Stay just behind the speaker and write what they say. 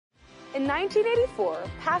In 1984,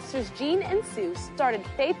 pastors Gene and Sue started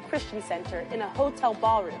Faith Christian Center in a hotel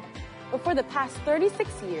ballroom. But for the past 36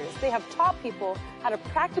 years, they have taught people how to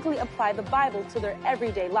practically apply the Bible to their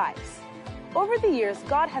everyday lives. Over the years,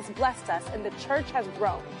 God has blessed us and the church has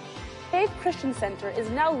grown. Faith Christian Center is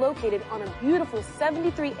now located on a beautiful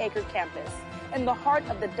 73-acre campus in the heart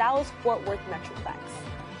of the Dallas-Fort Worth Metroplex.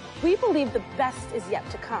 We believe the best is yet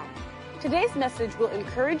to come. Today's message will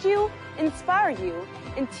encourage you, inspire you,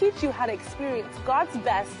 and teach you how to experience God's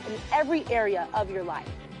best in every area of your life.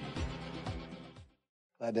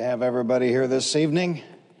 Glad to have everybody here this evening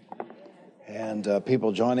and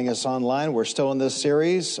people joining us online. We're still in this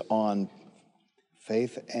series on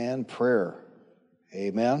faith and prayer.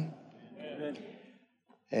 Amen. Amen.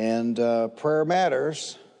 And prayer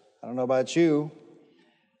matters. I don't know about you,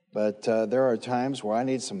 but there are times where I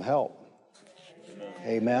need some help.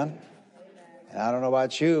 Amen. And I don't know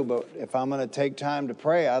about you, but if I'm going to take time to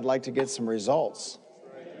pray, I'd like to get some results.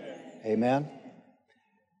 Amen.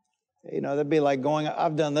 You know, that'd be like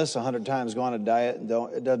I've done this 100 times, go on a diet and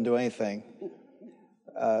it doesn't do anything.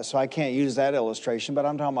 So I can't use that illustration, but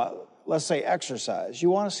I'm talking about, let's say, exercise. You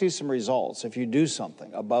want to see some results if you do something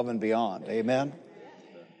above and beyond. Amen?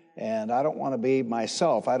 And I don't want to be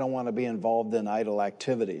myself. I don't want to be involved in idle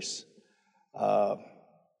activities.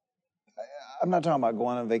 I'm not talking about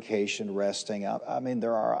going on vacation, resting. I mean,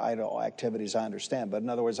 there are idle activities, I understand. But in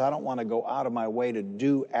other words, I don't want to go out of my way to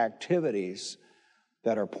do activities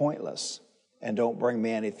that are pointless and don't bring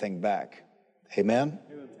me anything back. Amen?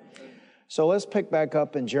 So let's pick back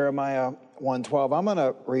up in Jeremiah 1:12. I'm going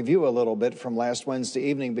to review a little bit from last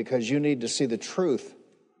Wednesday evening because you need to see the truth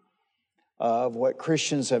of what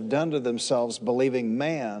Christians have done to themselves believing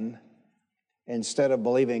man instead of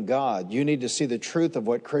believing God. You need to see the truth of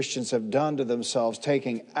what Christians have done to themselves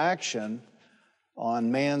taking action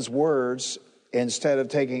on man's words instead of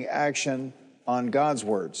taking action on God's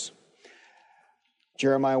words.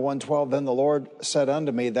 Jeremiah 1:12, then the Lord said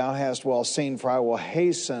unto me, thou hast well seen, for I will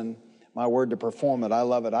hasten my word to perform it. I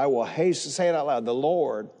love it. I will hasten, say it out loud, the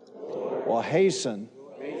Lord will hasten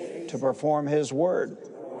to perform his word.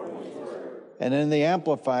 And in the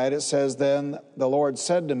Amplified, it says, then the Lord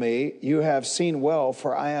said to me, you have seen well,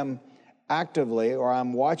 for I am actively, or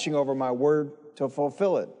I'm watching over my word to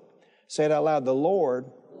fulfill it. Say it out loud, the Lord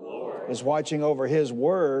is watching over his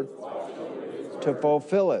word to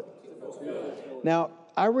fulfill it. Now,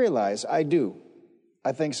 I realize, I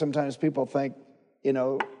think sometimes people think, you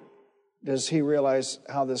know, does he realize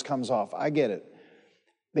how this comes off? I get it.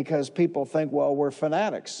 Because people think, well, we're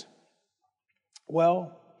fanatics.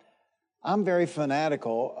 Well, I'm very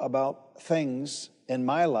fanatical about things in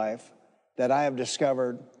my life that I have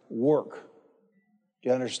discovered work. Do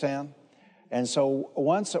you understand? And so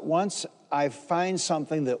once I find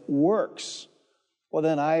something that works, well,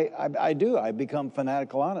 then I become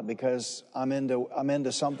fanatical on it because I'm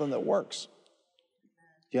into something that works.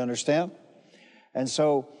 Do you understand? And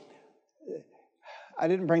so I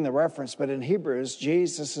didn't bring the reference, but in Hebrews,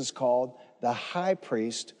 Jesus is called the high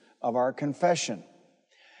priest of our confession.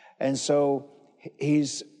 And so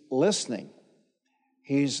he's listening.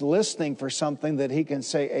 He's listening for something that he can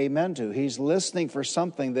say amen to. He's listening for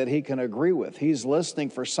something that he can agree with. He's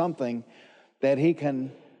listening for something that he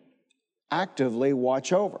can actively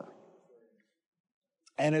watch over.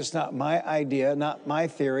 And it's not my idea, not my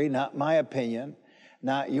theory, not my opinion,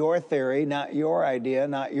 not your theory, not your idea,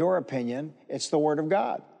 not your opinion. It's the Word of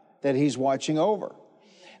God that he's watching over.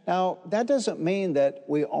 Now, that doesn't mean that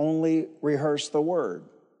we only rehearse the Word.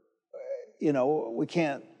 You know, we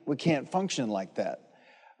can't function like that.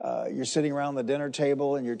 You're sitting around the dinner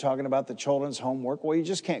table and you're talking about the children's homework. Well, you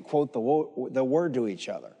just can't quote the Word to each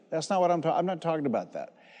other. That's not what I'm not talking about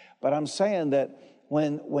that. But I'm saying that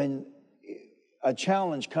when a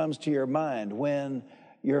challenge comes to your mind, when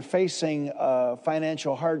you're facing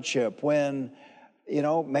financial hardship, when, you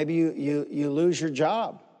know, maybe you lose your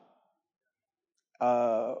job,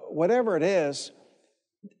 whatever it is,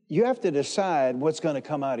 you have to decide what's going to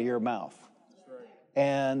come out of your mouth.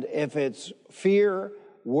 And if it's fear,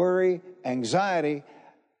 worry, anxiety,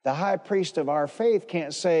 the high priest of our faith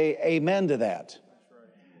can't say amen to that.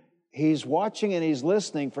 He's watching and he's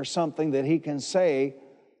listening for something that he can say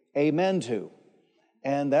amen to.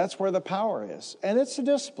 And that's where the power is. And it's a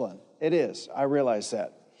discipline. It is. I realize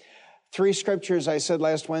that. 3 scriptures I said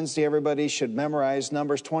last Wednesday everybody should memorize.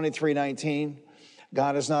 Numbers 23:19.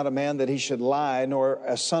 God is not a man that he should lie, nor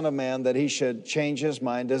a son of man that he should change his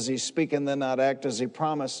mind. Does he speak and then not act? Does he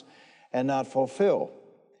promise and not fulfill?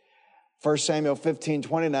 1 Samuel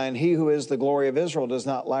 15:29. He who is the glory of Israel does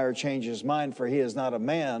not lie or change his mind, for he is not a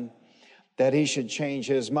man that he should change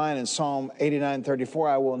his mind. In Psalm 89:34,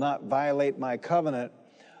 I will not violate my covenant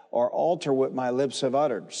or alter what my lips have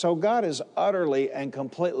uttered. So God is utterly and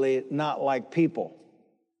completely not like people.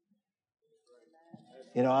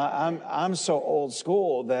 You know, I'm so old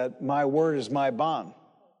school that my word is my bond.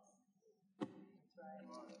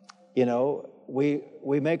 You know, we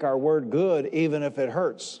make our word good even if it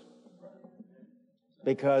hurts.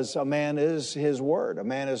 Because a man is his word. A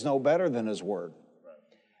man is no better than his word.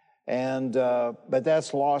 And but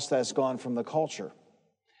that's lost, that's gone from the culture.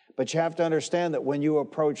 But you have to understand that when you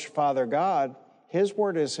approach Father God, his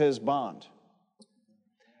word is his bond.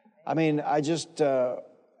 I mean, I just a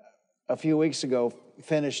few weeks ago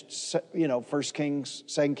finished, you know, 1 Kings,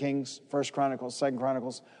 2 Kings, 1 Chronicles, 2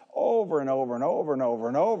 Chronicles, over and over and over and over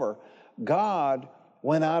and over. God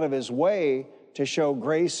went out of his way to show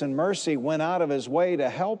grace and mercy, went out of his way to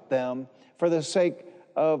help them for the sake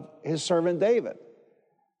of his servant David,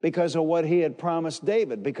 because of what he had promised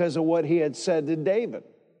David, because of what he had said to David.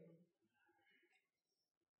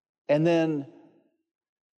 And then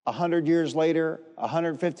 100 years later,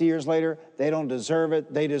 150 years later, they don't deserve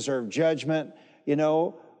it. They deserve judgment, you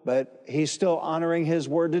know, but he's still honoring his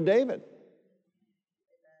word to David.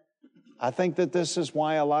 I think that this is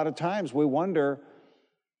why a lot of times we wonder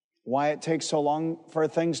why it takes so long for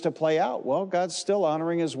things to play out. Well, God's still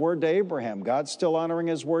honoring his word to Abraham. God's still honoring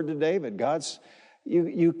his word to David.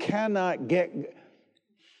 You cannot get,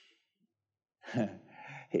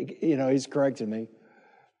 you know, he's correcting me.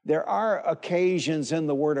 There are occasions in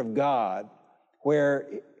the Word of God where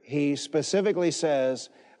he specifically says,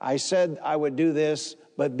 I said I would do this,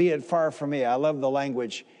 but be it far from me. I love the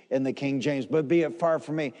language in the King James, but be it far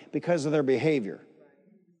from me, because of their behavior.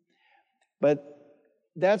 But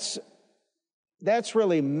that's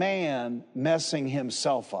really man messing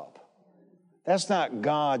himself up. That's not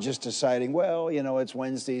God just deciding, well, you know, it's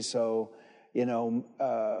Wednesday, so, you know,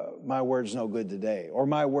 my word's no good today, or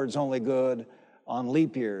my word's only good on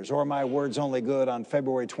leap years, or my word's only good on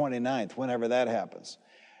February 29th, whenever that happens.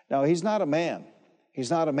 No, he's not a man. He's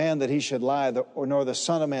not a man that he should lie, nor the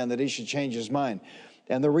son of man that he should change his mind.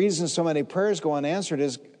 And the reason so many prayers go unanswered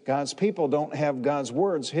is God's people don't have God's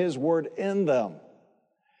words, his word in them.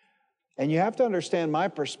 And you have to understand my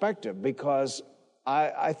perspective, because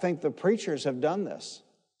I think the preachers have done this.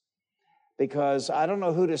 Because I don't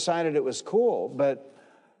know who decided it was cool, but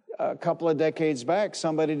a couple of decades back,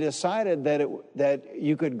 somebody decided that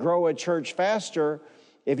you could grow a church faster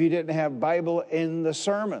if you didn't have Bible in the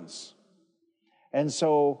sermons. And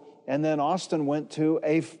then Austin went to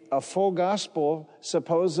a full gospel,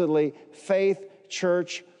 supposedly faith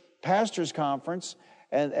church pastors conference,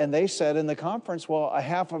 and they said in the conference, well, a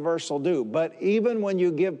half a verse will do. But even when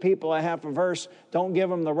you give people a half a verse, don't give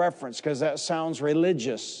them the reference, because that sounds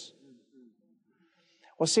religious.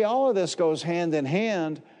 Well, see, all of this goes hand in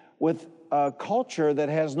hand with a culture that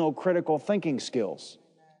has no critical thinking skills.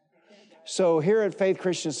 So here at Faith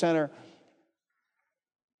Christian Center,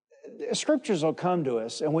 scriptures will come to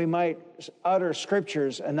us, and we might utter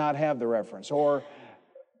scriptures and not have the reference, or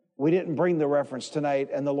we didn't bring the reference tonight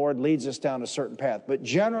and the Lord leads us down a certain path. But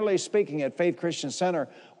generally speaking, at Faith Christian Center,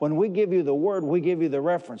 when we give you the word, we give you the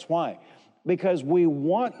reference. Why? Because we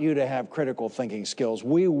want you to have critical thinking skills.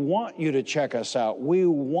 We want you to check us out. We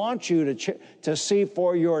want you to see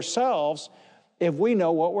for yourselves if we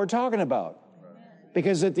know what we're talking about.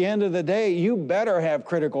 Because at the end of the day, you better have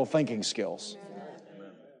critical thinking skills.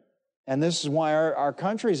 And this is why our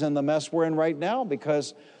country's in the mess we're in right now,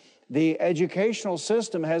 because the educational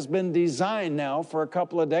system has been designed now for a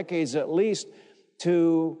couple of decades at least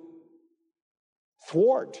to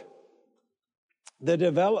thwart the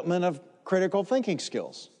development of critical thinking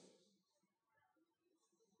skills.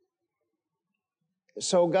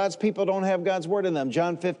 So God's people don't have God's word in them.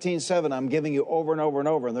 John 15:7, I'm giving you over and over and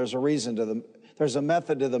over, and there's a reason to them. There's a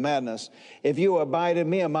method to the madness. If you abide in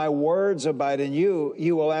me and my words abide in you,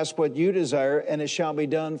 you will ask what you desire, and it shall be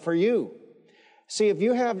done for you. See, if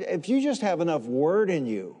you just have enough word in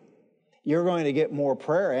you, you're going to get more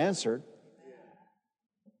prayer answered.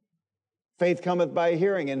 Faith cometh by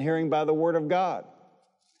hearing, and hearing by the word of God.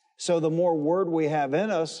 So the more word we have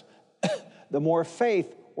in us, the more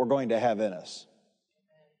faith we're going to have in us.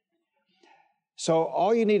 So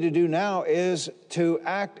all you need to do now is to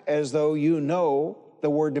act as though you know the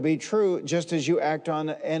word to be true, just as you act on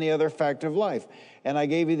any other fact of life. And I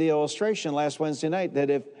gave you the illustration last Wednesday night that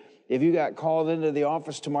if you got called into the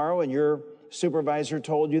office tomorrow and your supervisor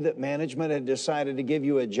told you that management had decided to give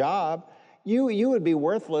you a job, you would be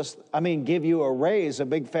worthless. I mean, give you a raise, a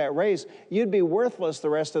big fat raise. You'd be worthless the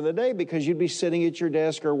rest of the day, because you'd be sitting at your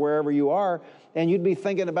desk or wherever you are, and you'd be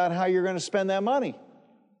thinking about how you're going to spend that money.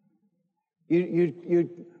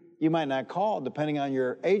 You might not call, depending on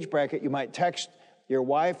your age bracket. You might text your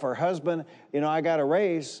wife or husband, I got a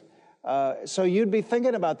raise. So you'd be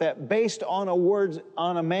thinking about that based on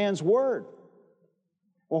a man's word.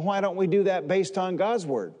 Well, why don't we do that based on God's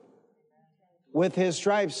word? With his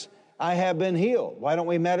stripes, I have been healed. Why don't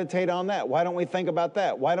we meditate on that? Why don't we think about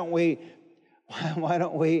that? Why don't we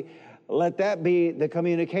let that be the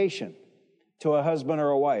communication to a husband or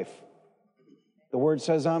a wife? The word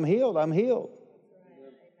says, I'm healed, I'm healed.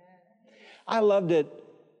 I loved it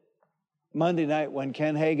Monday night when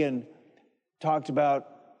Ken Hagin talked about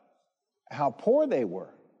how poor they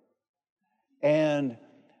were. And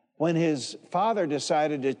when his father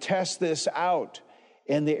decided to test this out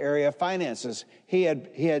in the area of finances, he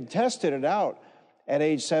had tested it out at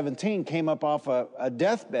age 17, came up off a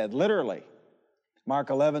deathbed, literally. Mark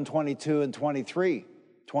 11, 22 and 23,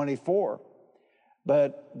 24.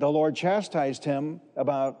 But the Lord chastised him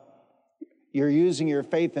about, you're using your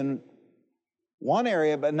faith in one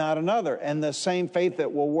area but not another, and the same faith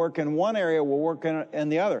that will work in one area will work in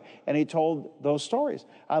the other. And he told those stories.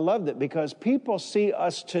 I loved it because people see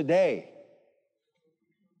us today.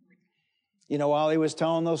 While he was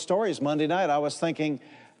telling those stories Monday night, I was thinking,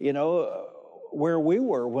 where we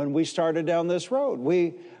were when we started down this road.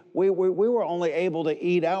 We were only able to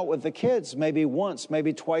eat out with the kids maybe once,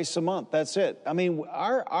 maybe twice a month. That's it. I mean,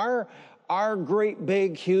 our great,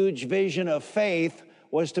 big, huge vision of faith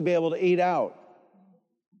was to be able to eat out.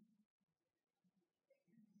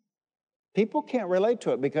 People can't relate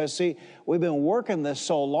to it because, see, we've been working this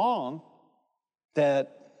so long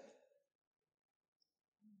that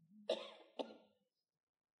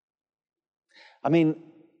when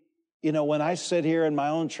I sit here in my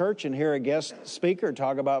own church and hear a guest speaker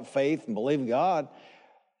talk about faith and believe God,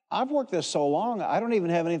 I've worked this so long, I don't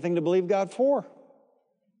even have anything to believe God for.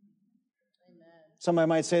 Amen. Somebody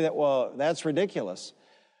might say that, well, that's ridiculous.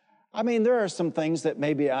 There are some things that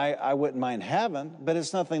maybe I wouldn't mind having, but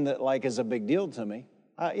it's nothing that is a big deal to me.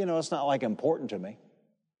 It's not important to me.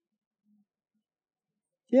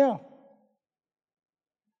 Yeah.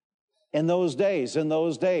 In those days,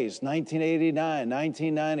 1989,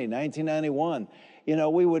 1990, 1991,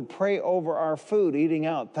 we would pray over our food, eating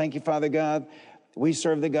out. Thank you, Father God. We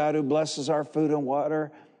serve the God who blesses our food and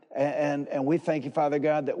water. And we thank you, Father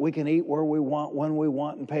God, that we can eat where we want, when we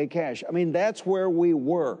want, and pay cash. That's where we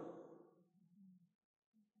were.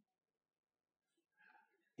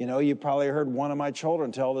 You probably heard one of my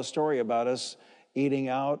children tell the story about us eating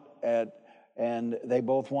out and they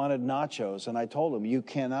both wanted nachos. And I told them, you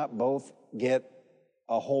cannot both get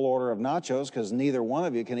a whole order of nachos because neither one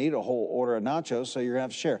of you can eat a whole order of nachos, so you're going to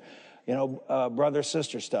have to share.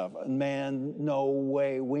 Brother-sister stuff. Man, no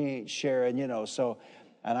way, we ain't sharing, so...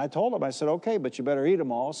 And I told them, I said, okay, but you better eat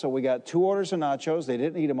them all. So we got 2 orders of nachos. They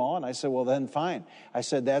didn't eat them all. And I said, well, then fine. I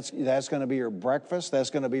said, that's going to be your breakfast.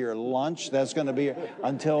 That's going to be your lunch. That's going to be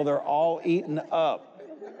until they're all eaten up.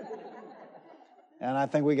 And I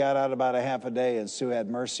think we got out about a half a day, and Sue had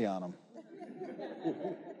mercy on them.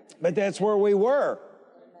 But that's where we were.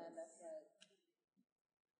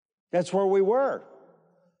 That's where we were.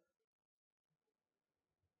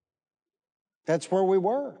 That's where we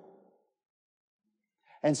were.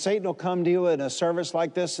 And Satan will come to you in a service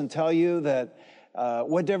like this and tell you that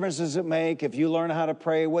what difference does it make if you learn how to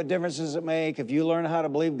pray? What difference does it make if you learn how to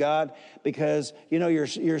believe God? Because,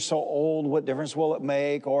 you're so old, what difference will it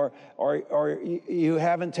make? Or you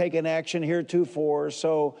haven't taken action heretofore,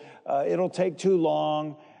 so it'll take too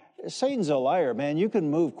long. Satan's a liar, man. You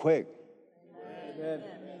can move quick. Amen.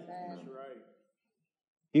 That's right.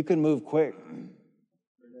 You can move quick.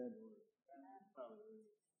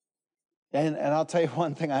 And I'll tell you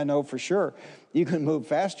one thing I know for sure. You can move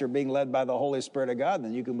faster being led by the Holy Spirit of God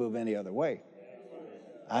than you can move any other way.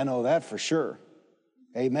 I know that for sure.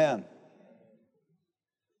 Amen.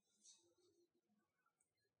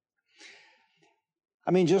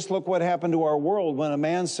 Just look what happened to our world when a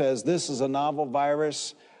man says, this is a novel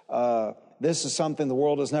virus, this is something the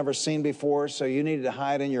world has never seen before, so you need to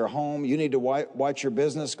hide in your home. You need to watch your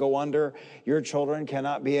business go under. Your children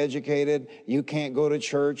cannot be educated. You can't go to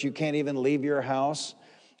church. You can't even leave your house.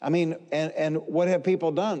 And what have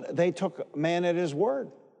people done? They took man at his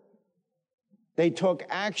word. They took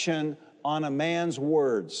action on a man's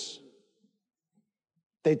words.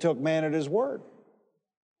 They took man at his word.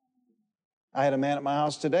 I had a man at my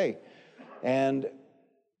house today, and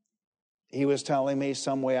he was telling me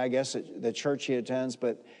some way, I guess, at the church he attends,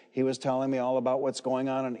 but he was telling me all about what's going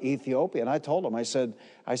on in Ethiopia. And I told him, I said,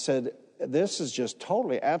 this is just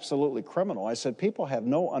totally, absolutely criminal. I said, people have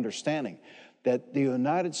no understanding that the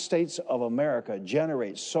United States of America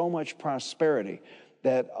generates so much prosperity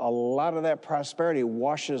that a lot of that prosperity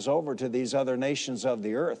washes over to these other nations of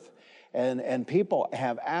the earth. And people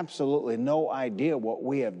have absolutely no idea what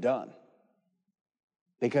we have done,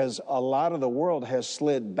 because a lot of the world has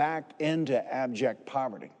slid back into abject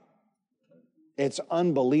poverty. It's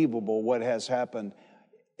unbelievable what has happened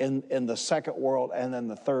in the second world and then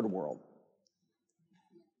the third world.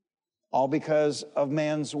 All because of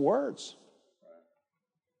man's words.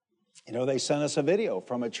 You know, they sent us a video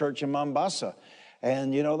from a church in Mombasa,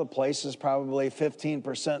 and, you know, the place is probably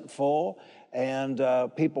 15% full, and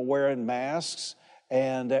people wearing masks.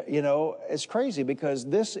 And, you know, it's crazy, because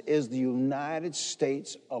this is the United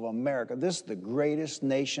States of America. This is the greatest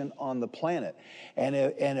nation on the planet. And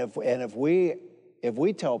if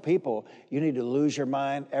we tell people, you need to lose your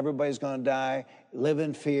mind, everybody's going to die, live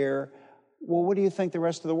in fear, well, what do you think the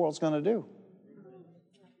rest of the world's going to do?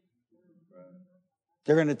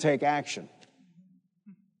 They're going to take action.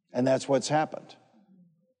 And that's what's happened.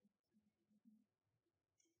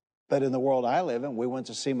 But in the world I live in, we went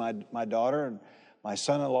to see my daughter and my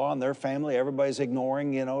son-in-law and their family. Everybody's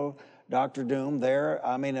ignoring, you know, Dr. Doom there.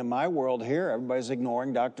 I mean, in my world here, everybody's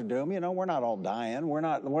ignoring Dr. Doom. You know, we're not all dying. We're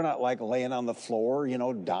not like laying on the floor, you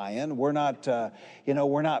know, dying. We're not, you know,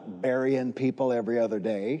 we're not burying people every other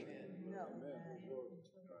day.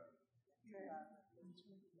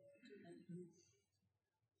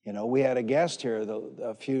 You know, we had a guest here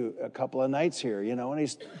a couple of nights here, you know, and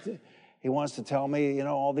he wants to tell me, you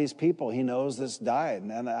know, all these people he knows that's died.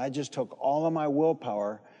 And I just took all of my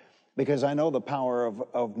willpower, because I know the power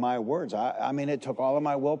of my words. I mean, it took all of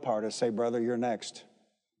my willpower to say, brother, you're next.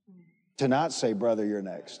 To not say, brother, you're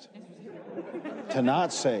next. To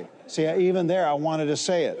not say. See, even there, I wanted to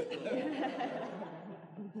say it.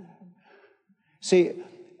 See,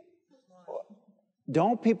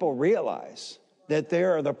 don't people realize that they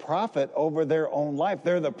are the prophet over their own life?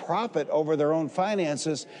 They're the prophet over their own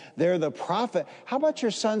finances. They're the prophet. How about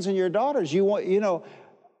your sons and your daughters? You want, you know,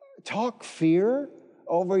 talk fear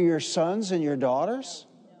over your sons and your daughters?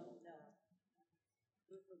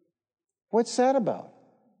 What's that about?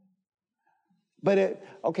 But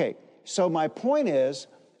okay, so my point is,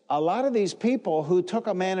 a lot of these people who took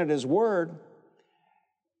a man at his word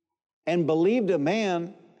and believed a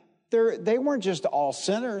man, they weren't just all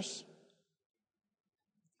sinners.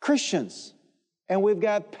 Christians. And we've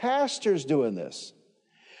got pastors doing this.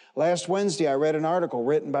 Last Wednesday, I read an article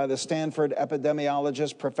written by the Stanford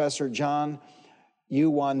epidemiologist, Professor John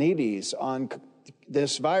Ioannidis, on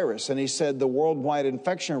this virus. And he said the worldwide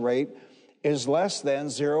infection rate is less than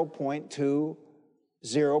 0.20%.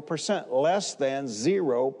 Less than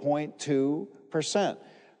 0.2%.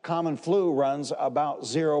 Common flu runs about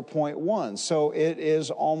 0.1. So it is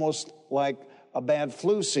almost like a bad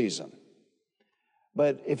flu season.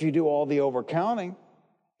 But if you do all the overcounting,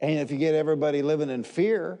 and if you get everybody living in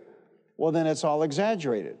fear, well, then it's all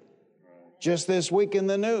exaggerated. Just this week in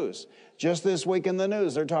the news,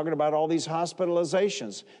 they're talking about all these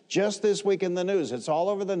hospitalizations. Just this week in the news, it's all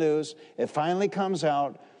over the news. It finally comes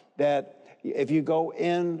out that if you go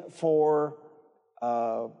in for,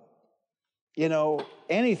 you know,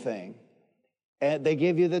 anything, and they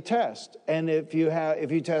give you the test, and if you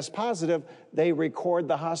test positive, they record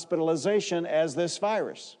the hospitalization as this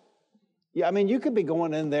virus. Yeah, I mean, you could be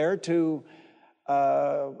going in there to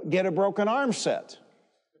get a broken arm set,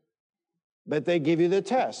 but they give you the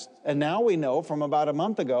test. And now we know from about a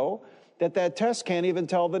month ago that test can't even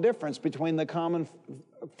tell the difference between the common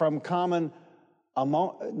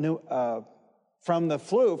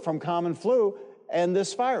flu and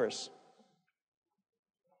this virus.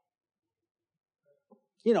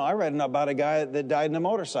 You know, I read about a guy that died in a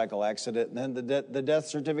motorcycle accident, and then the death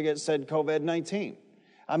certificate said COVID-19.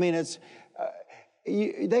 I mean,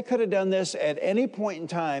 they could have done this at any point in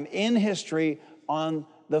time in history on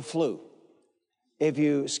the flu. If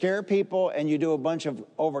you scare people and you do a bunch of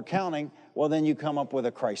overcounting, well, then you come up with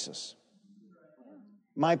a crisis.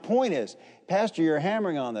 My point is, Pastor, you're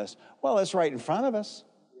hammering on this. Well, it's right in front of us.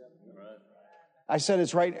 I said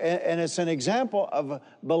it's right, and it's an example of a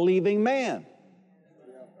believing man.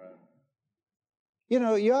 You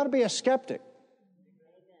know, you ought to be a skeptic.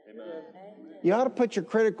 Amen. You ought to put your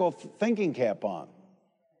critical thinking cap on.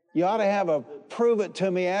 You ought to have a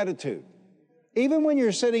prove-it-to-me attitude. Even when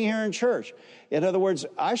you're sitting here in church. In other words,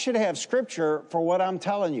 I should have scripture for what I'm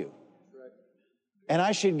telling you. And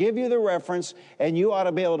I should give you the reference, and you ought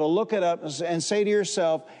to be able to look it up and say to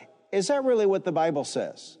yourself, is that really what the Bible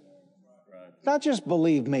says? Not just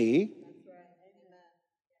believe me.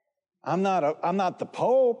 I'm not the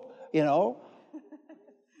Pope, you know.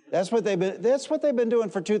 That's what they've been doing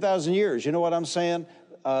for 2,000 years. You know what I'm saying?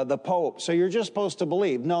 The Pope. So you're just supposed to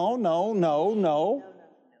believe. No.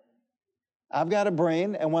 I've got a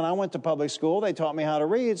brain, and when I went to public school, they taught me how to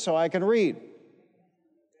read so I can read.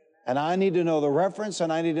 And I need to know the reference,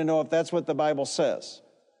 and I need to know if that's what the Bible says.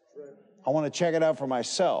 I want to check it out for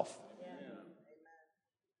myself.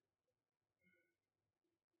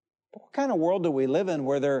 What kind of world do we live in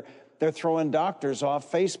where they're throwing doctors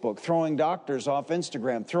off Facebook, throwing doctors off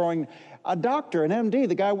Instagram, throwing a doctor, an MD,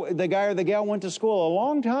 the guy or the gal went to school a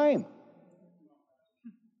long time.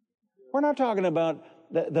 We're not talking about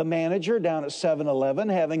the manager down at 7-Eleven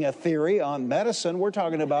having a theory on medicine. We're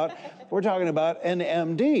talking about an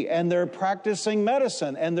MD, and they're practicing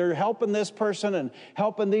medicine, and they're helping this person and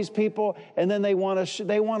helping these people, and then they want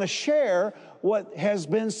to share what has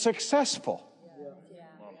been successful,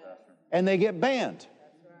 and they get banned.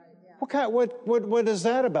 What is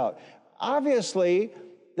that about? Obviously,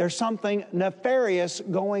 there's something nefarious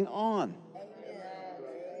going on.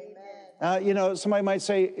 Somebody might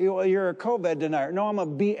say, well, you're a COVID denier. No, I'm a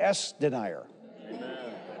BS denier. Amen.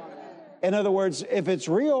 In other words, if it's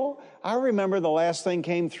real, I remember the last thing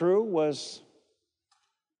came through was,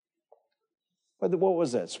 what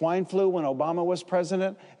was it? Swine flu when Obama was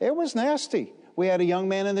president? It was nasty. We had a young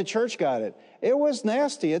man in the church got it. It was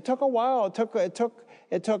nasty. It took a while. It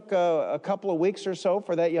took a couple of weeks or so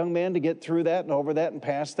for that young man to get through that and over that and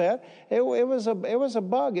past that. It was a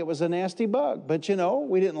bug. It was a nasty bug. But,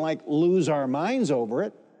 we didn't lose our minds over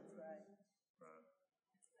it.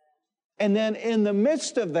 And then in the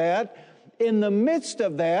midst of that,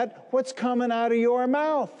 what's coming out of your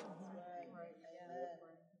mouth?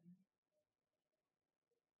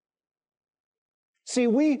 See,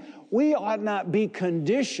 we ought not be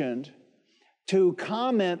conditioned to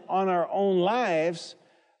comment on our own lives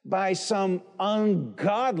by some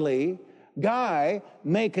ungodly guy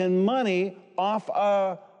making money off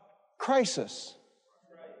a crisis.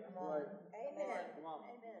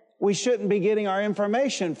 We shouldn't be getting our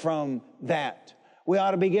information from that. We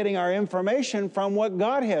ought to be getting our information from what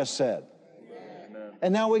God has said. Amen.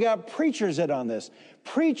 And now we got preachers that on this.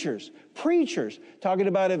 Preachers talking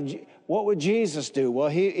about what would Jesus do? Well,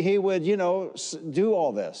 he would, do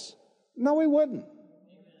all this. No, he wouldn't.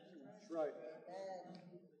 That's right.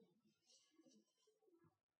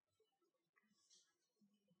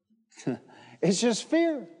 It's just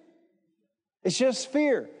fear. It's just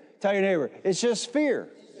fear. Tell your neighbor, it's just fear.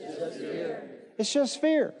 It's just fear. It's just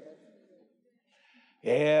fear.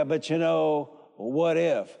 Yeah, but what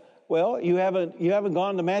if? Well, you haven't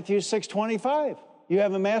gone to Matthew 6:25. You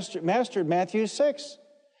haven't mastered Matthew 6.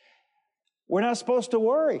 We're not supposed to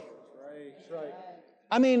worry. That's right.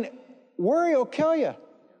 I mean, worry will kill you.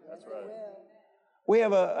 That's right. We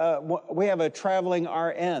have a traveling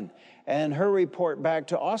RN, and her report back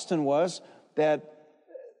to Austin was that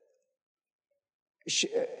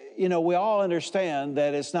we all understand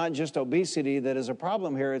that it's not just obesity that is a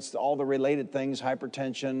problem here. It's all the related things: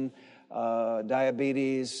 hypertension,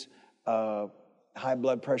 diabetes, high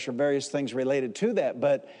blood pressure, various things related to that.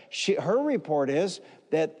 But her report is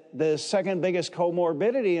that the second biggest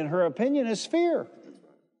comorbidity, in her opinion, is fear.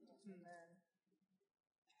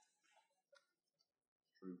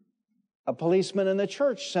 A policeman in the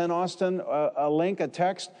church sent Austin a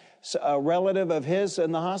text, a relative of his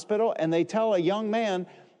in the hospital, and they tell a young man,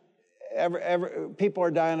 people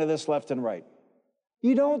are dying of this left and right.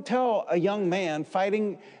 You don't tell a young man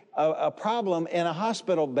fighting a problem in a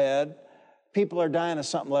hospital bed, people are dying of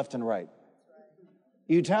something left and right.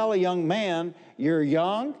 You tell a young man, you're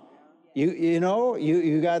young,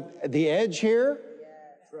 you got the edge here.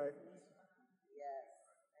 That's right.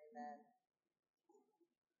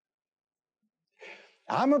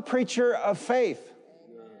 I'm a preacher of faith.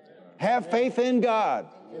 Have faith in God.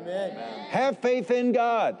 Amen. Have faith in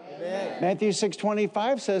God. Amen. Matthew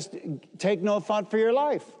 6:25 says, take no thought for your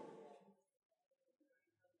life.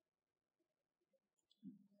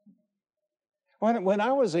 When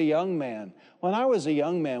I was a young man,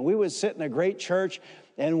 we would sit in a great church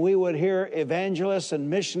and we would hear evangelists and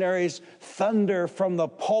missionaries thunder from the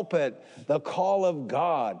pulpit the call of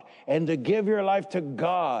God, and to give your life to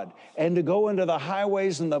God, and to go into the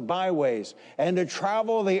highways and the byways, and to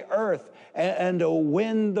travel the earth, and to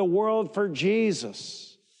win the world for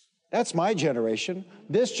Jesus. That's my generation.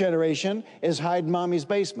 This generation is hide in mommy's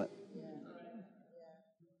basement.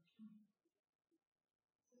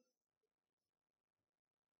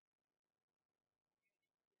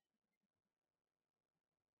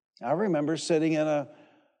 I remember sitting in a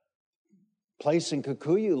place in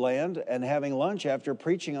Kikuyu land and having lunch after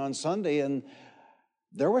preaching on Sunday, and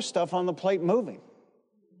there was stuff on the plate moving.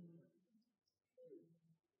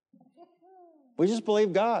 We just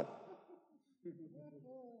believe God.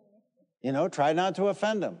 Try not to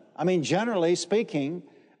offend him. I mean, generally speaking,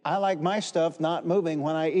 I like my stuff not moving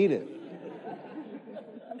when I eat it.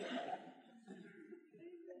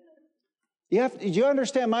 Do you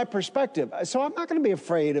understand my perspective? So I'm not going to be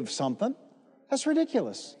afraid of something. That's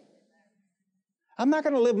ridiculous. I'm not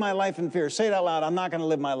going to live my life in fear. Say it out loud. I'm not going to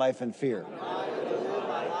live my life in fear.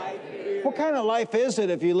 What kind of life is it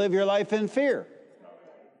if you live your life in fear?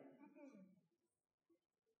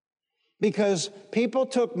 Because people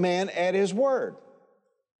took man at his word.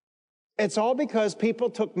 It's all because people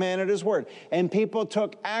took man at his word. And people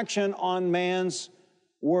took action on man's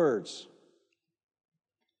words.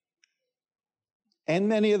 And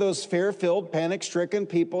many of those fear-filled, panic-stricken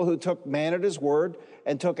people who took man at his word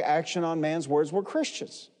and took action on man's words were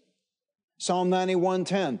Christians. Psalm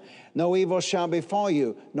 91:10, no evil shall befall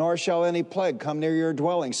you, nor shall any plague come near your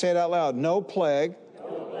dwelling. Say it out loud. No plague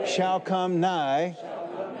shall come nigh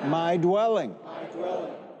my dwelling.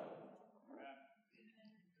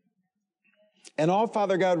 And all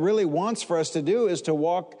Father God really wants for us to do is to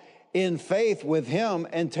walk in faith with him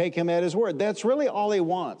and take him at his word. That's really all he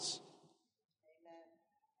wants.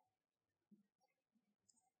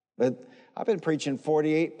 But I've been preaching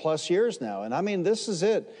 48 plus years now. And I mean, this is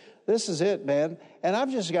it. This is it, man. And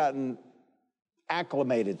I've just gotten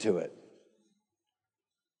acclimated to it.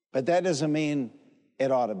 But that doesn't mean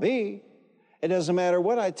it ought to be. It doesn't matter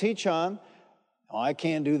what I teach on. Oh, I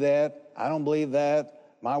can't do that. I don't believe that.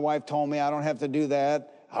 My wife told me I don't have to do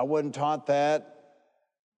that. I wasn't taught that.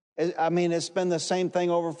 I mean, it's been the same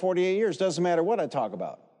thing over 48 years. Doesn't matter what I talk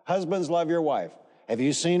about. Husbands, love your wife. Have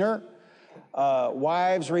you seen her?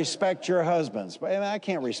 Wives, respect your husbands. But I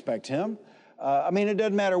can't respect him. I mean, it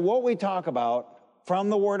doesn't matter what we talk about from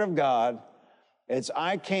the Word of God. It's,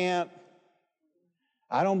 I can't.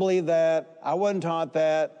 I don't believe that. I wasn't taught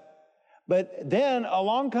that. But then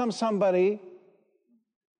along comes somebody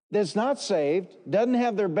that's not saved, doesn't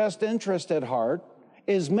have their best interest at heart,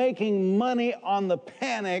 is making money on the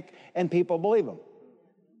panic, and people believe him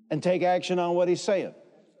and take action on what he's saying.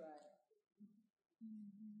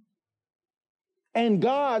 And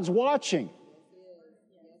God's watching.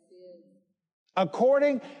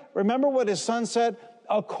 Remember what his son said?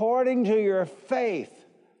 According to your faith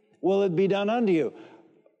will it be done unto you.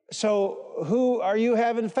 So who are you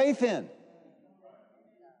having faith in?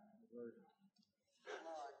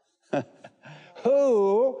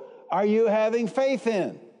 Who are you having faith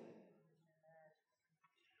in?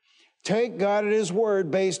 Take God at his word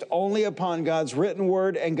based only upon God's written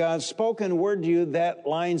word and God's spoken word to you that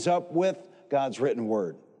lines up with God's written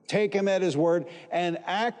word. Take him at his word and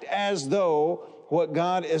act as though what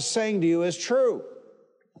God is saying to you is true.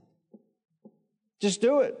 Just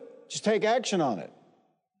do it. Just take action on it.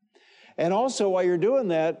 And also, while you're doing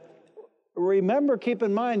that, remember, keep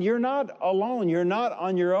in mind, you're not alone. You're not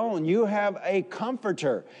on your own. You have a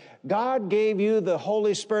comforter. God gave you the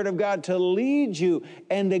Holy Spirit of God to lead you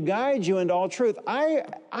and to guide you into all truth. I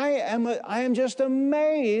am just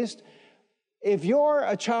amazed. If you're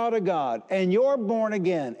a child of God and you're born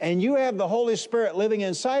again and you have the Holy Spirit living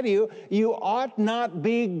inside of you, you ought not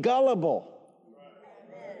be gullible.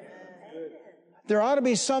 There ought to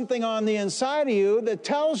be something on the inside of you that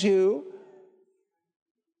tells you.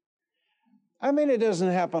 I mean, it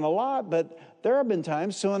doesn't happen a lot, but there have been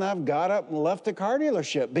times when I've got up and left a car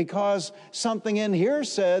dealership because something in here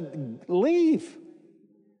said, leave.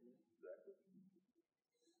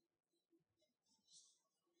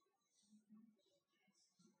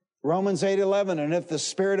 Romans 8:11, and if the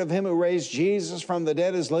spirit of him who raised Jesus from the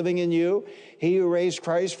dead is living in you, he who raised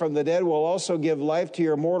Christ from the dead will also give life to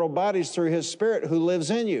your mortal bodies through his spirit who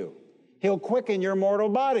lives in you. He'll quicken your mortal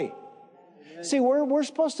body. Amen. See, we're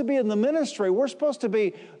supposed to be in the ministry. We're supposed to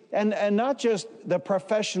be, and not just the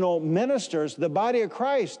professional ministers, the body of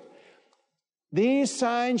Christ. These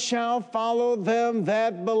signs shall follow them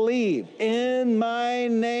that believe. In my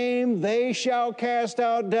name they shall cast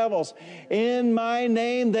out devils. In my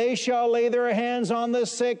name they shall lay their hands on the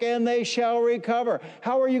sick and they shall recover.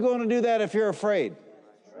 How are you going to do that if you're afraid?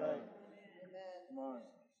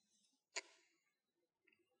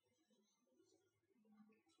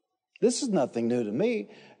 This is nothing new to me.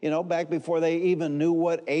 You know, back before they even knew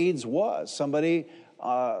what AIDS was, somebody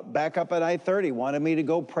back up at I-30 wanted me to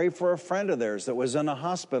go pray for a friend of theirs that was in a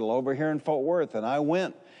hospital over here in Fort Worth, and I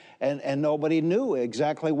went, and nobody knew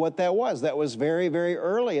exactly what that was. That was very, very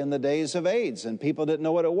early in the days of AIDS, and people didn't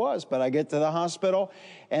know what it was. But I get to the hospital,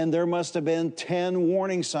 and there must have been 10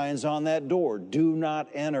 warning signs on that door. Do not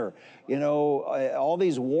enter. You know, all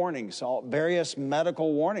these warnings, various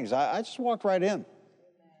medical warnings. I just walked right in.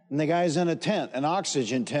 And the guy's in a tent, an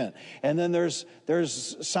oxygen tent. And then there's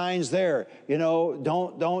signs there, you know,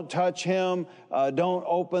 don't touch him, don't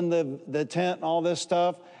open the tent and all this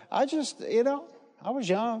stuff. I just, you know, I was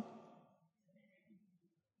young.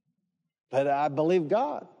 But I believed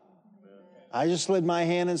God. I just slid my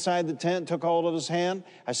hand inside the tent, took hold of his hand.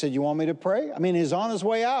 I said, you want me to pray? I mean, he's on his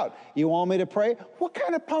way out. You want me to pray? What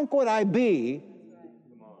kind of punk would I be?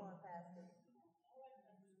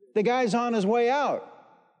 The guy's on his way out.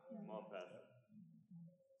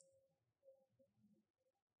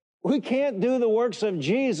 We can't do the works of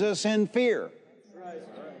Jesus in fear.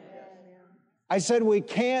 I said we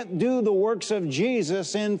can't do the works of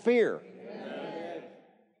Jesus in fear.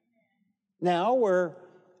 Now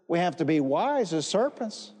we have to be wise as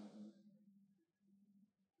serpents.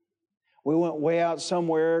 We went way out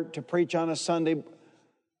somewhere to preach on a Sunday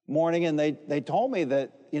morning, and they told me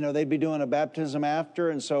that, you know, they'd be doing a baptism after,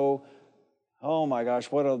 and so, oh my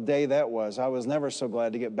gosh, what a day that was. I was never so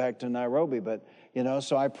glad to get back to Nairobi, but, you know,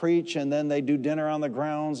 so I preach, and then they do dinner on the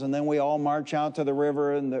grounds, and then we all march out to the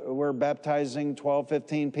river, and we're baptizing 12,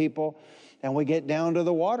 15 people, and we get down to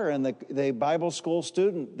the water, and the Bible school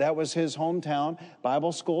student, that was his hometown,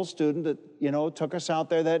 Bible school student that, you know, took us out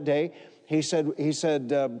there that day. He said,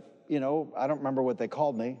 you know, I don't remember what they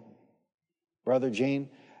called me, Brother Gene,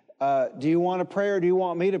 do you want to pray or do you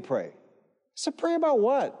want me to pray? I said, pray about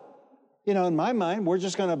what? You know, in my mind, we're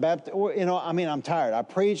just going to baptize, you know, I mean, I'm tired. I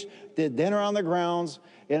preached, did dinner on the grounds,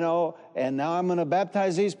 you know, and now I'm going to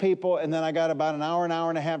baptize these people, and then I got about an hour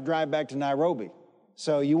and a half drive back to Nairobi.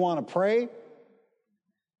 So you want to pray?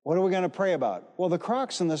 What are we going to pray about? Well, the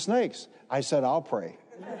crocs and the snakes. I said, I'll pray.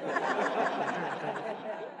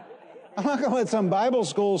 I'm not going to let some Bible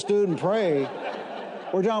school student pray.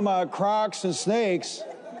 We're talking about crocs and snakes.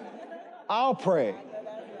 I'll pray.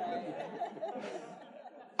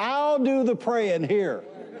 I'll do the praying here.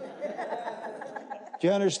 Do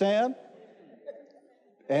you understand?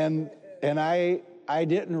 And I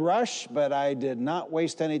didn't rush, but I did not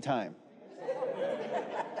waste any time.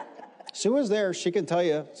 Sue was there. She can tell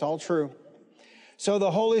you it's all true. So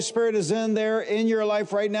the Holy Spirit is in there in your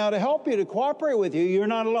life right now to help you, to cooperate with you. You're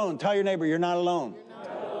not alone. Tell your neighbor, you're not alone.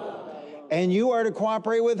 And you are to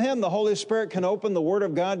cooperate with Him. The Holy Spirit can open the Word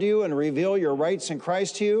of God to you and reveal your rights in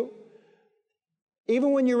Christ to you.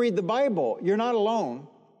 Even when you read the Bible, you're not alone.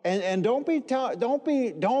 And don't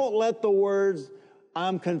let the words,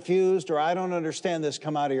 I'm confused or I don't understand this,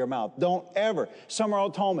 come out of your mouth. Don't ever. Someone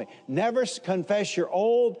told me, never confess you're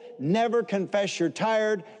old, never confess you're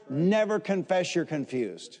tired, never confess you're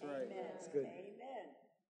confused. That's good.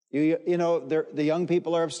 You know, the young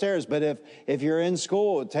people are upstairs, but if you're in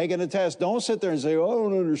school taking a test, don't sit there and say, oh, I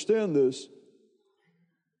don't understand this.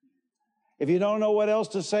 If you don't know what else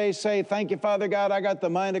to say, thank you, Father God, I got the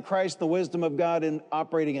mind of Christ, the wisdom of God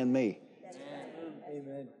operating in me.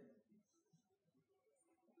 Amen.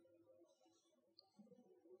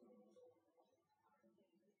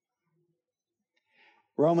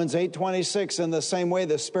 Romans 8:26, in the same way,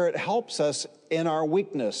 the Spirit helps us in our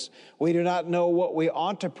weakness. We do not know what we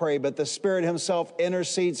ought to pray, but the Spirit Himself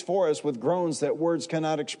intercedes for us with groans that words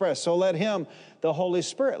cannot express. So let Him, the Holy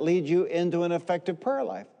Spirit, lead you into an effective prayer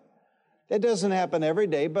life. It doesn't happen every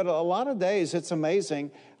day, but a lot of days it's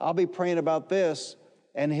amazing. I'll be praying about this,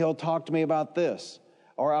 and He'll talk to me about this.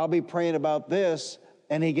 Or I'll be praying about this,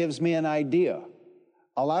 and He gives me an idea.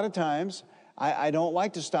 A lot of times, I don't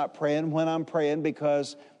like to stop praying when I'm praying,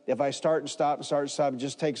 because if I start and stop, it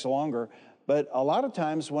just takes longer. But a lot of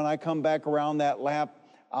times when I come back around that lap,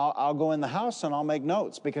 I'll go in the house and I'll make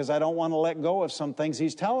notes, because I don't want to let go of some things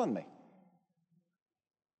He's telling me.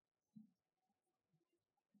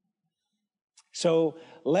 So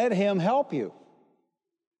let Him help you.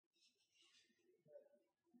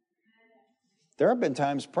 There have been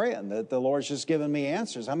times praying that the Lord's just given me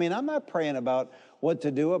answers. I mean, I'm not praying about what to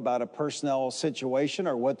do about a personnel situation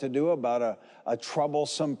or what to do about a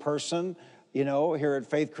troublesome person, you know, here at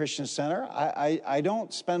Faith Christian Center. I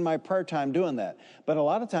don't spend my prayer time doing that. But a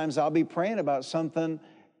lot of times I'll be praying about something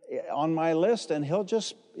on my list, and He'll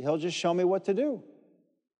just show me what to do.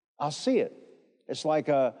 I'll see it. It's like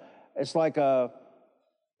a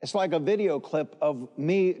video clip of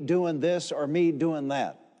me doing this or me doing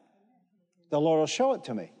that. The Lord will show it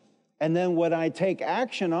to me. And then when I take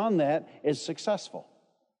action on that, it's successful.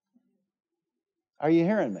 Are you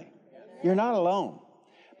hearing me? You're not alone.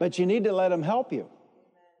 But you need to let Him help you.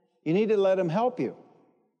 You need to let Him help you.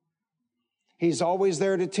 He's always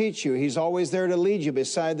there to teach you. He's always there to lead you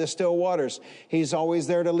beside the still waters. He's always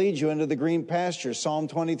there to lead you into the green pastures. Psalm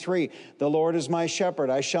 23, the Lord is my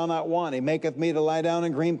shepherd, I shall not want. He maketh me to lie down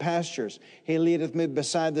in green pastures. He leadeth me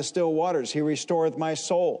beside the still waters. He restoreth my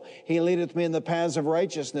soul. He leadeth me in the paths of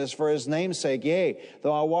righteousness for his name's sake. Yea,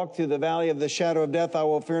 though I walk through the valley of the shadow of death, I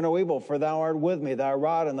will fear no evil, for thou art with me. Thy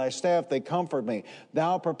rod and thy staff, they comfort me.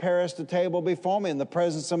 Thou preparest a table before me in the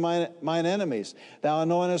presence of mine enemies. Thou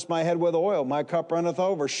anointest my head with oil. My cup runneth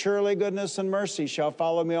over. Surely goodness and mercy shall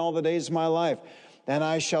follow me all the days of my life, and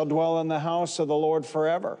I shall dwell in the house of the Lord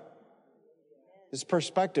forever. It's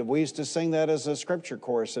perspective. We used to sing that as a scripture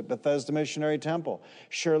chorus at Bethesda Missionary Temple.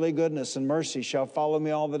 Surely goodness and mercy shall follow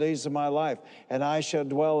me all the days of my life, and I shall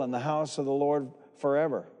dwell in the house of the Lord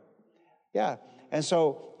forever. Yeah. And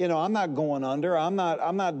so, I'm not going under. I'm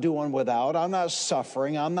not doing without. I'm not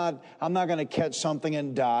suffering. I'm not going to catch something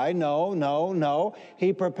and die. No.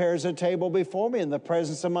 He prepares a table before me in the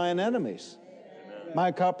presence of mine enemies. Amen.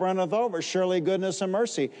 My cup runneth over. Surely goodness and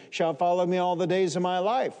mercy shall follow me all the days of my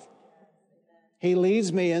life. He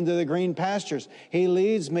leads me into the green pastures. He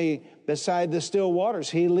leads me beside the still waters.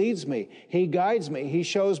 He leads me. He guides me. He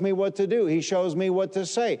shows me what to do. He shows me what to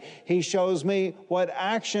say. He shows me what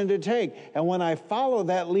action to take. And when I follow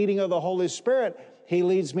that leading of the Holy Spirit, he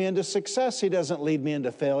leads me into success. He doesn't lead me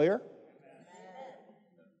into failure.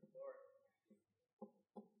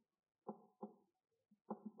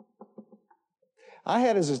 I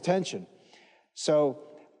had his attention. So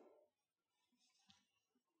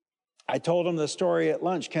I told him the story at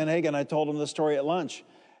lunch. Ken Hagin, I told him the story at lunch.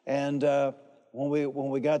 And when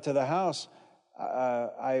we got to the house,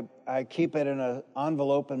 I keep it in an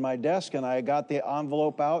envelope in my desk, and I got the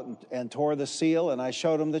envelope out and tore the seal, and I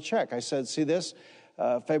showed him the check. I said, see this?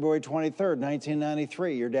 February 23rd,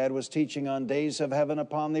 1993, your dad was teaching on Days of Heaven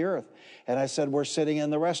Upon the Earth. And I said, we're sitting in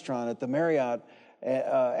the restaurant at the Marriott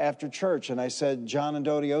after church. And I said, John and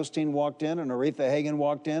Dodie Osteen walked in, and Aretha Hagin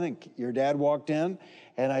walked in, and your dad walked in.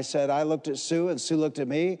 And I said, I looked at Sue, and Sue looked at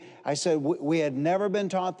me. I said, we had never been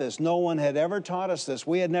taught this. No one had ever taught us this.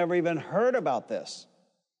 We had never even heard about this.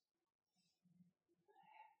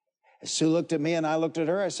 Sue looked at me, and I looked at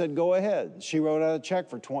her. I said, go ahead. She wrote out a check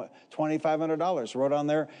for $2,500. Wrote on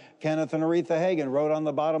there, Kenneth and Aretha Hagin. Wrote on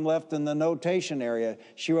the bottom left in the notation area.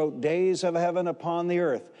 She wrote, Days of Heaven Upon the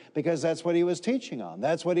Earth, because that's what he was teaching on.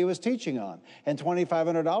 That's what he was teaching on. And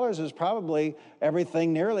 $2,500 is probably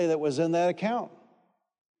everything nearly that was in that account.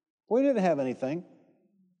 We didn't have anything.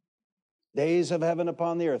 Days of Heaven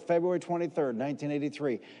Upon the Earth, February 23rd,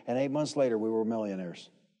 1983. And 8 months later, we were millionaires.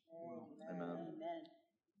 Amen.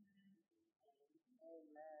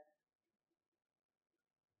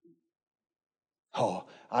 Oh,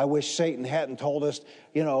 I wish Satan hadn't told us,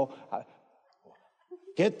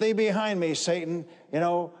 get thee behind me, Satan.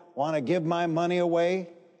 Want to give my money away?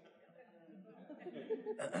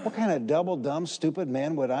 What kind of double, dumb, stupid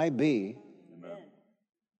man would I be?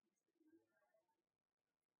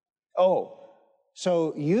 Oh,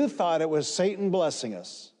 so you thought it was Satan blessing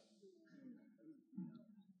us.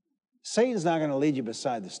 Satan's not going to lead you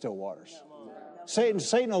beside the still waters.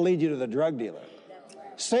 Satan will lead you to the drug dealer.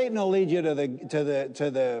 Satan will lead you to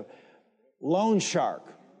the loan shark.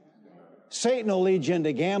 Satan will lead you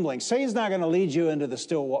into gambling. Satan's not going to lead you into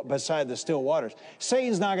beside the still waters.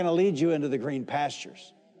 Satan's not going to lead you into the green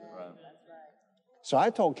pastures. So I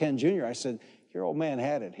told Ken Jr., I said, your old man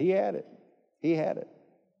had it. He had it. He had it.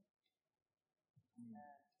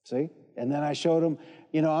 See? And then I showed him,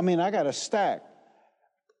 I got a stack.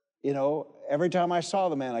 Every time I saw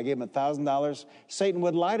the man, I gave him $1,000. Satan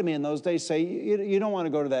would lie to me in those days, say, you don't want to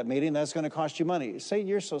go to that meeting. That's going to cost you money. Satan,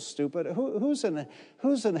 you're so stupid. Who's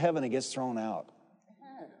in heaven and gets thrown out?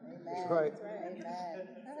 That's right.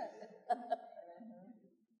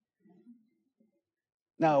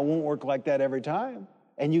 Now, it won't work like that every time.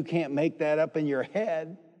 And you can't make that up in your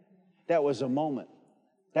head. That was a moment.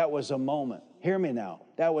 That was a moment. Hear me now.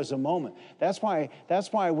 That was a moment. That's why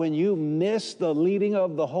when you miss the leading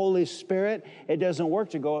of the Holy Spirit, it doesn't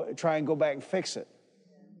work to try and go back and fix it.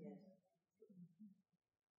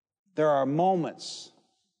 There are moments.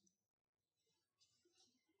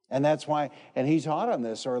 And that's why, and he taught on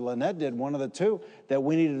this, or Lynette did, one of the two, that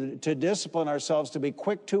we needed to discipline ourselves to be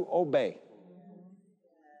quick to obey.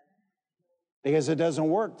 Because it doesn't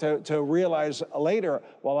work to realize later,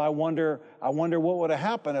 well, I wonder what would have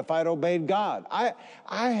happened if I'd obeyed God. I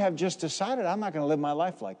have just decided I'm not going to live my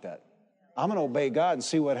life like that. I'm going to obey God and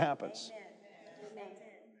see what happens.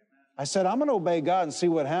 I said, I'm going to obey God and see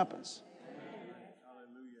what happens.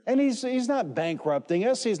 And he's not bankrupting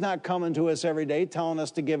us. He's not coming to us every day telling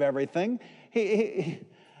us to give everything.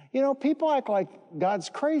 People act like God's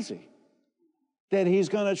crazy. that he's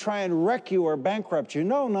going to try and wreck you or bankrupt you.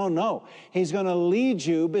 No, no, no. He's going to lead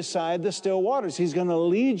you beside the still waters. He's going to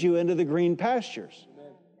lead you into the green pastures.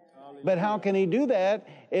 But how can he do that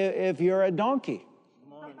if you're a donkey?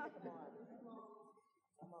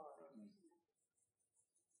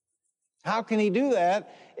 How can he do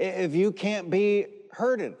that if you can't be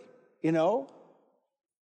herded, you know?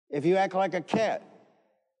 If you act like a cat.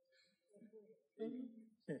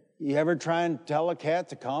 You ever try and tell a cat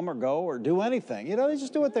to come or go or do anything? You know, they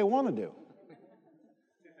just do what they want to do.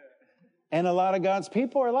 And a lot of God's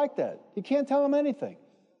people are like that. You can't tell them anything.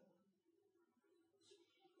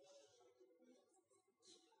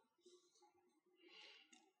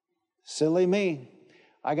 Silly me.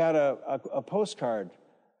 I got a postcard.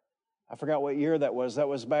 I forgot what year that was. That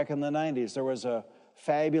was back in the 90s. There was a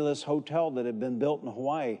fabulous hotel that had been built in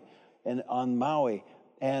Hawaii and on Maui.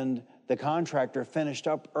 And the contractor finished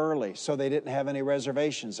up early, so they didn't have any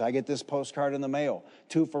reservations. I get this postcard in the mail,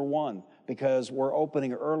 2 for 1, because we're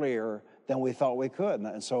opening earlier than we thought we could.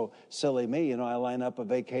 And so, silly me, you know, I line up a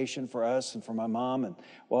vacation for us and for my mom. And,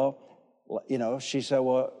 well, you know, she said,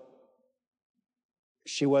 well,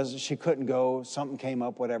 she couldn't go. Something came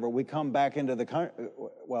up, whatever. We come back into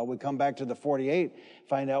we come back to the 48,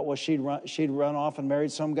 find out, well, she'd run off and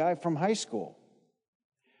married some guy from high school.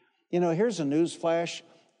 You know, here's a news flash.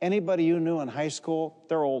 Anybody you knew in high school,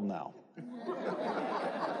 they're old now.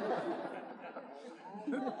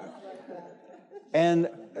 And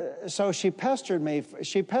so she pestered me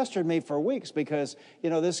for weeks because, you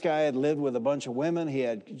know, this guy had lived with a bunch of women. He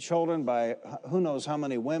had children by who knows how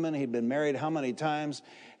many women. He'd been married how many times.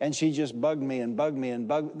 And she just bugged me and bugged me and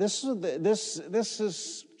bugged. This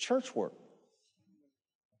is church work.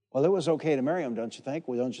 Well, it was okay to marry him, don't you think?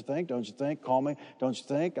 Well, don't you think? Don't you think? Call me. Don't you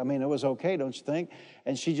think? I mean, it was okay, don't you think?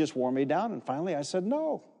 And she just wore me down. And finally I said,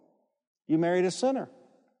 no, you married a sinner.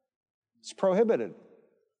 It's prohibited.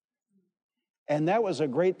 And that was a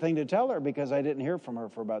great thing to tell her because I didn't hear from her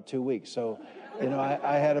for about 2 weeks. So, you know,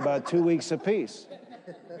 I had about 2 weeks of peace.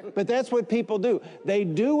 But that's what people do. They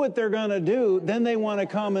do what they're going to do, then they want to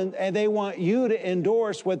come and they want you to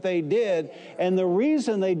endorse what they did. And the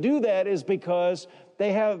reason they do that is because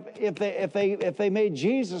they have, if they made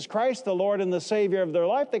Jesus Christ the Lord and the Savior of their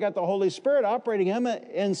life, they got the Holy Spirit operating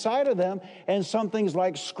inside of them, and something's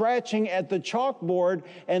like scratching at the chalkboard,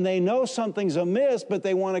 and they know something's amiss, but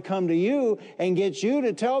they want to come to you and get you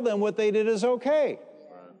to tell them what they did is okay.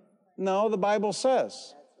 Right. No, the Bible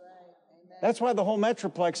says. That's why the whole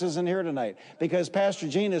Metroplex isn't here tonight, because Pastor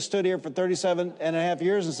Gene has stood here for 37 and a half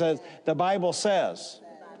years and says, the Bible says.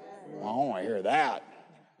 I don't want to hear that.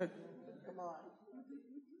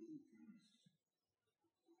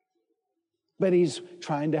 But he's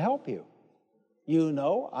trying to help you. You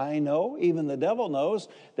know, I know, even the devil knows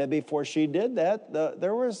that before she did that,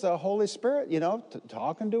 there was the Holy Spirit, you know,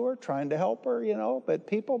 talking to her, trying to help her, you know. But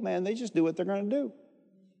people, man, they just do what they're going to do.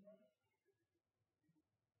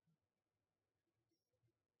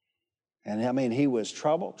 And I mean, he was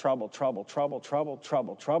trouble,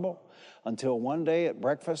 until one day at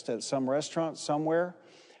breakfast at some restaurant somewhere,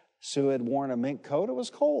 Sue had worn a mink coat. It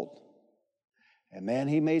was cold. And man,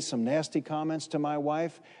 he made some nasty comments to my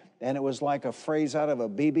wife, and it was like a phrase out of a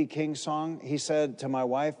B.B. King song. He said to my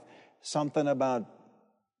wife something about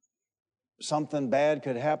something bad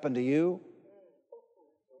could happen to you,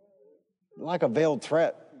 like a veiled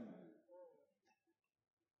threat.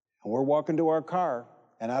 And we're walking to our car,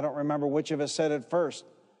 and I don't remember which of us said it first.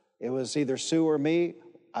 It was either Sue or me.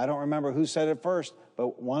 I don't remember who said it first,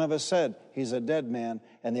 but one of us said, he's a dead man,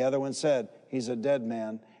 and the other one said, he's a dead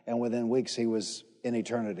man. And within weeks, he was in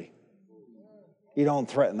eternity. You don't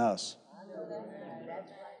threaten us.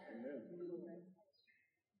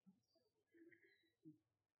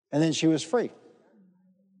 And then she was free.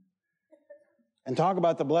 And talk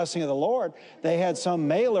about the blessing of the Lord. They had some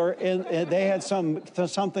mailer, they had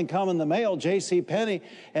something come in the mail, J.C. Penney,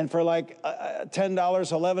 and for like $10,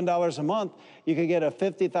 $11 a month, you could get a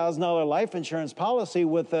 $50,000 life insurance policy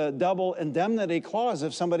with a double indemnity clause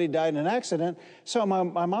if somebody died in an accident. So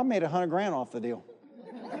my mom made $100,000 off the deal.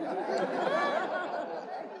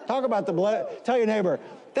 Talk about tell your neighbor,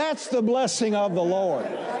 that's the blessing of the Lord.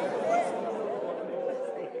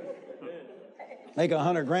 Make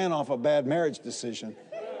 $100,000 off a bad marriage decision.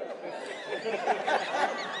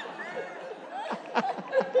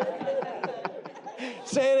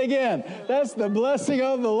 Say it again. That's the blessing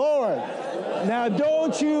of the Lord. Now,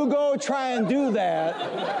 don't you go try and do that,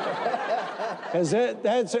 because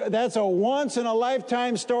that's a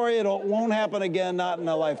once-in-a-lifetime story. It won't happen again, not in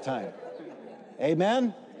a lifetime.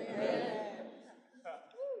 Amen? Amen.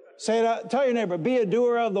 Say it. Tell your neighbor, be a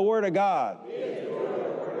doer of the Word of God.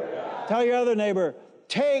 Tell your other neighbor,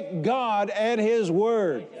 take God at His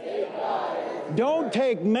word. Don't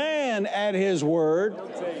take man at His word.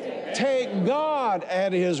 Take God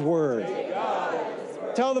at His word.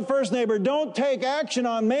 Tell the first neighbor, don't take action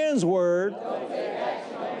on man's word.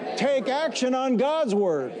 Take action on God's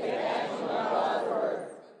word.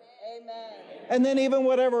 And then even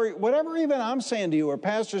whatever even I'm saying to you, or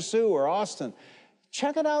Pastor Sue or Austin,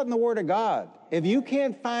 check it out in the Word of God. If you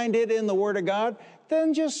can't find it in the Word of God,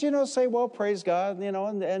 then just, say, well, praise God,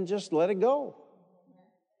 and just let it go.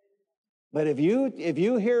 But if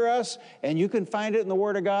you hear us and you can find it in the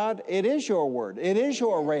Word of God, it is your word. It is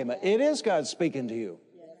your rhema. It is God speaking to you.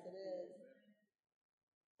 Yes, it is.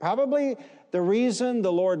 Probably the reason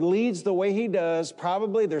the Lord leads the way He does,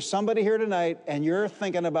 probably there's somebody here tonight and you're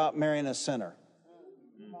thinking about marrying a sinner.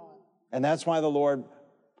 And that's why the Lord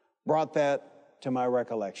brought that to my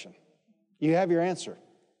recollection. You have your answer.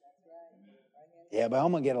 Yeah, but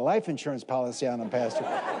I'm going to get a life insurance policy on him, Pastor.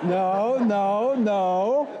 No.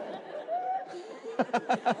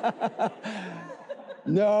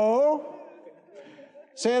 No.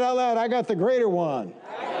 Say it out loud. I got the greater one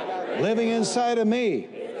living inside of me.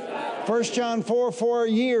 1 John 4,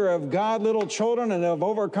 year of God, little children, and have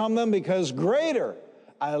overcome them because greater.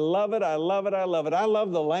 I love it. I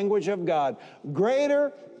love the language of God.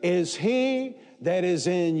 Greater is He that is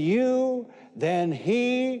in you than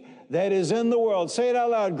he that is in the world. Say it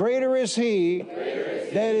out loud. Greater is He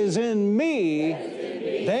that is in me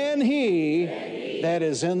than he that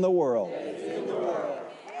is in the world.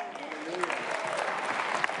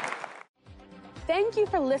 Thank you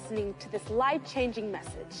for listening to this life-changing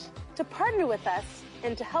message. To partner with us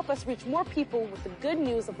and to help us reach more people with the good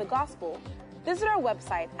news of the gospel, visit our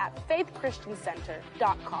website at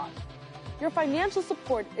faithchristiancenter.com. Your financial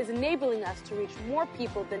support is enabling us to reach more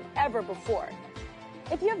people than ever before.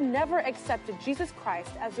 If you have never accepted Jesus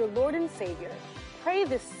Christ as your Lord and Savior, pray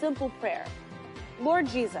this simple prayer. Lord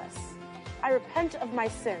Jesus, I repent of my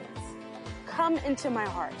sins. Come into my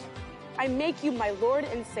heart. I make you my Lord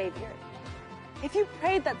and Savior. If you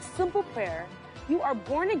prayed that simple prayer, you are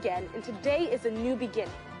born again and today is a new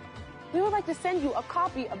beginning. We would like to send you a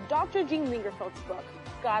copy of Dr. Jean Lingerfeld's book,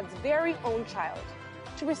 God's Very Own Child.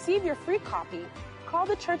 To receive your free copy, call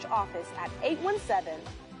the church office at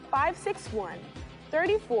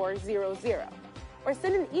 817-561-3400 or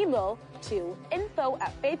send an email to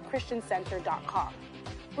info@faithchristiancenter.com.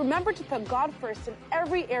 Remember to put God first in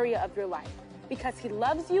every area of your life because He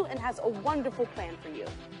loves you and has a wonderful plan for you.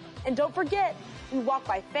 And don't forget, we walk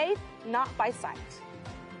by faith, not by sight.